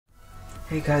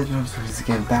Hey guys, MrRwstudios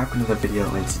again, back with another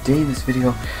video, and today in this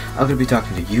video, I'm going to be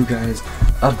talking to you guys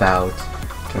about,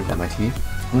 turn down my TV,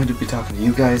 I'm going to be talking to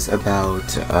you guys about,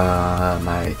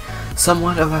 my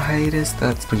somewhat of a hiatus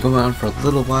that's been going on for a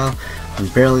little while. I'm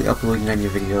barely uploading any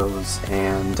videos,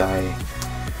 and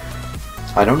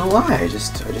I don't know why, I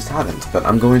just haven't, but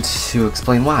I'm going to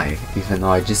explain why, even though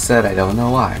I just said I don't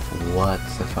know why. What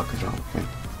the fuck is wrong with me?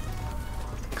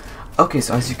 Okay,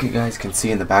 so as you guys can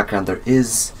see in the background, there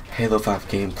is Halo 5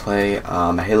 gameplay.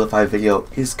 A Halo 5 video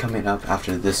is coming up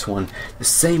after this one, the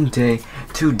same day,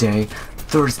 today,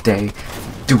 Thursday.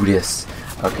 Do this.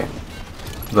 Okay,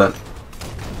 but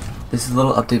this is a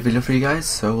little update video for you guys,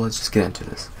 so let's just get into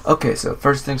this. Okay, so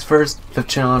first things first, 5th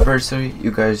channel anniversary.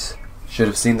 You guys should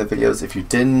have seen the videos. If you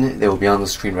didn't, they will be on the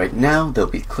screen right now. They'll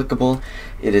be clickable.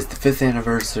 It is the 5th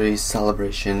anniversary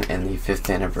celebration and the 5th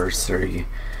anniversary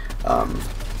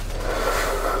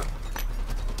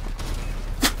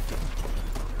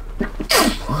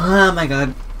oh my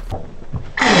god.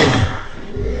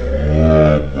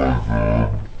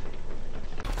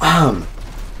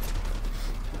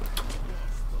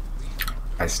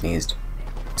 I sneezed.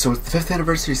 So it's the 5th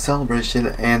anniversary celebration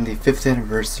and the 5th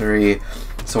anniversary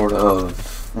sort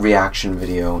of reaction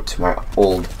video to my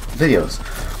old videos.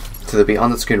 So they'll be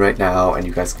on the screen right now and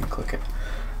you guys can click it.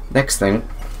 Next thing,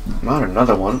 not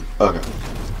another one. Okay.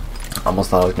 Almost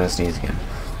thought I was gonna sneeze again.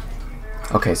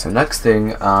 Okay, so next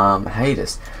thing,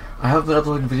 hiatus. I haven't been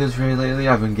uploading videos very lately.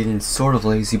 I've been getting sort of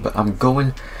lazy, but I'm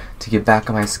going to get back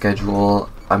on my schedule.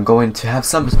 I'm going to have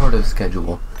some sort of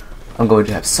schedule. I'm going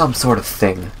to have some sort of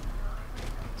thing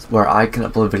where I can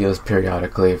upload videos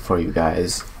periodically for you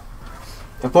guys.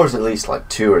 Of course, at least like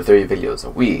 2 or 3 videos a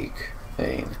week.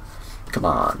 Hey, come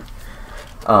on.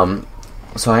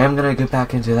 So I am gonna get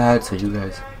back into that. So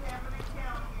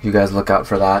you guys look out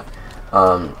for that.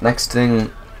 Next thing.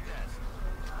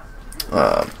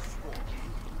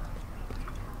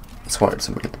 Sorry,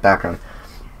 somebody get the background.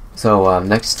 So,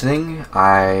 next thing,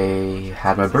 I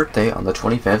had my birthday on the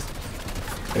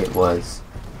 25th. It was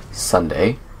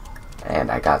Sunday, and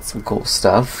I got some cool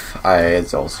stuff.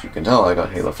 As also you can tell, I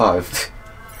got Halo 5.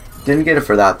 Didn't get it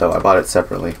for that though, I bought it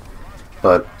separately.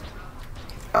 But,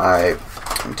 I'm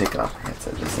taking off my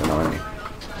headset, this is annoying me.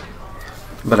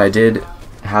 But I did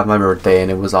have my birthday, and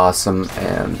it was awesome,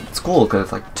 and it's cool because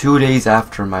it's like 2 days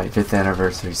after my 5th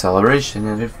anniversary celebration,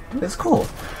 and it's cool.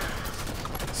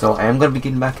 So I am going to be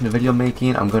getting back into video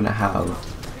making. I'm going to have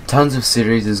tons of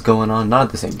series going on, not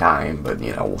at the same time, but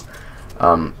you know,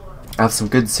 I have some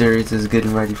good series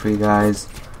getting ready for you guys.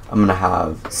 I'm going to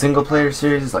have single player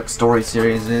series, like story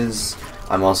series.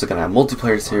 I'm also going to have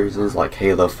multiplayer series like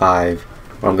Halo 5,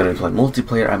 where I'm going to play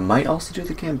multiplayer. I might also do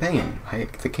the campaign.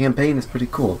 The campaign is pretty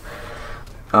cool.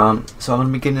 So I'm going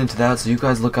to be getting into that, so you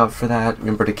guys look out for that.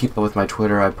 Remember to keep up with my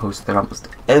Twitter. I post there almost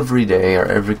every day or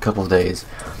every couple of days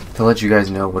to let you guys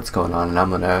know what's going on, and I'm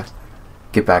going to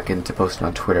get back into posting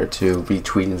on Twitter too,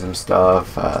 retweeting some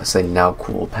stuff, sending out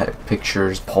cool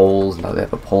pictures, polls. Now they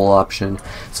have a poll option,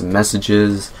 some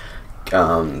messages.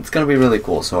 It's going to be really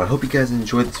cool, so I hope you guys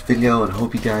enjoyed this video, and I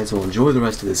hope you guys will enjoy the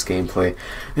rest of this gameplay.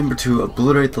 Remember to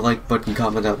obliterate the like button,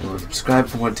 comment down below, subscribe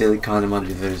for more daily content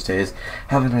Monday through Thursdays.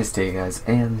 Have a nice day, guys,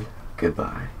 and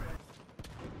goodbye.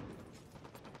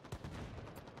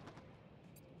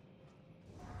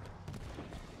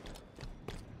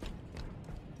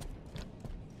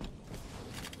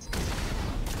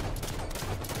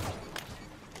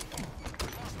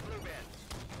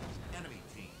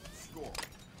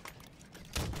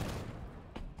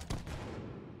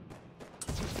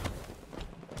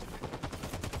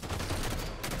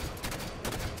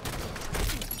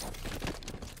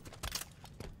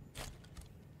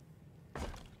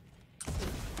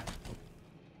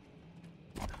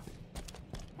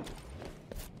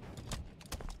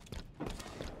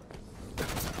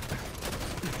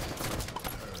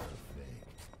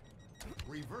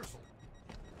 Reversal.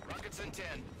 Rockets in 10.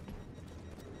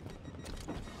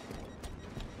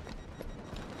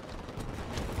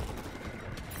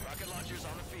 Rocket launchers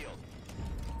on the field.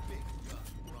 Big gun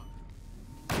run.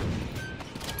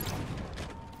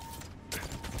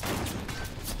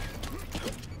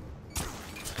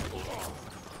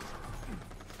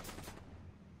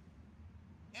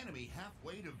 Enemy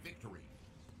halfway to victory.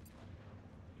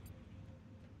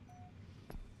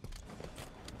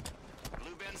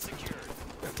 Blue bend secured.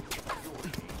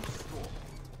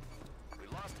 We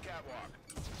lost catwalk.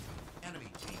 Enemy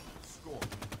team scored.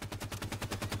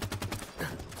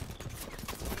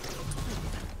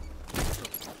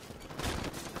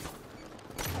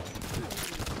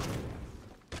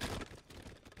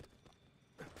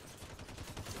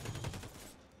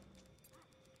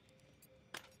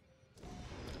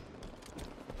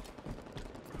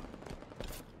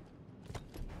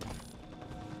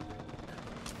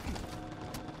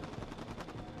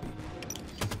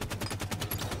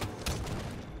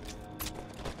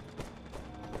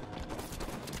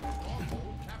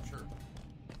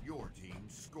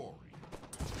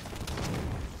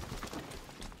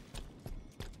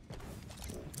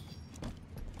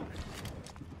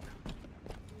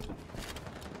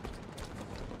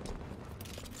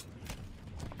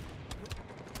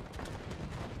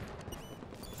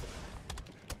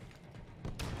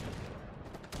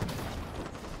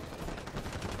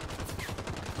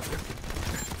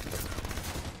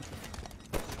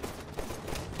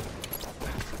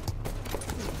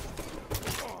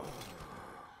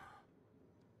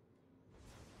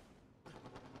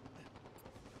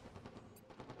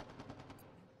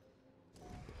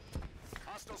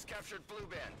 Hostiles captured Blue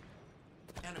Band.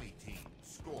 Enemy team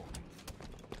scoring.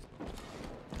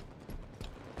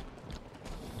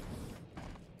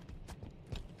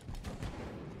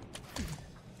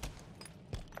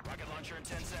 Rocket launcher in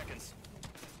 10 seconds.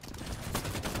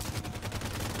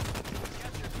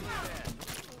 Captured Blue Band.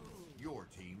 Your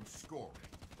team scoring.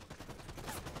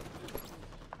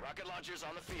 Rocket launchers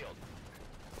on the field.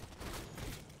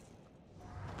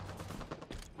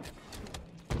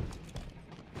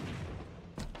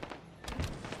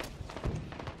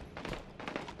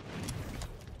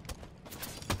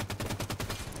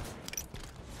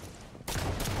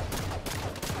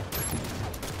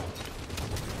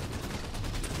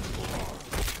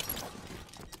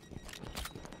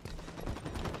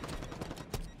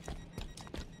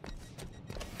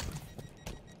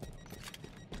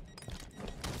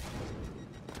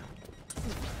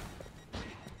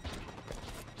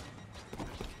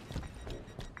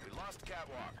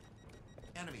 Catwalk.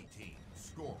 Enemy team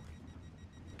scoring.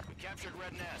 We captured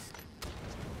Red Nest.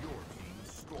 Your team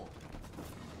scoring.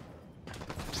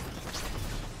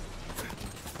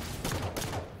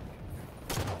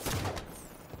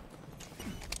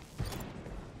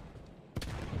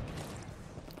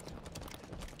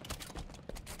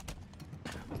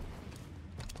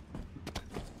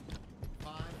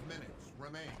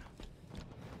 Remain.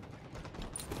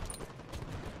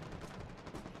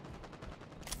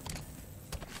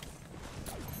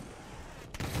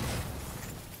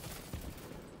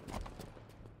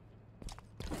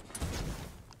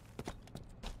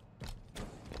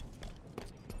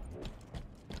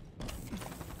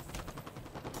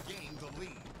 Gain the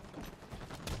lead.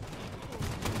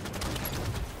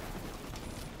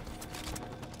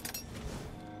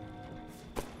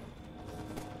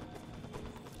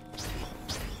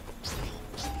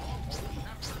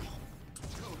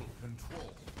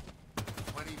 Control.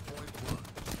 20.1.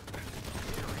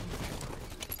 Securing victory.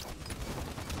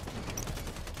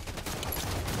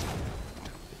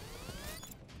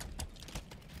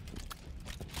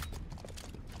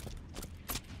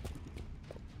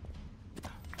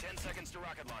 Ten seconds to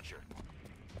rocket launcher.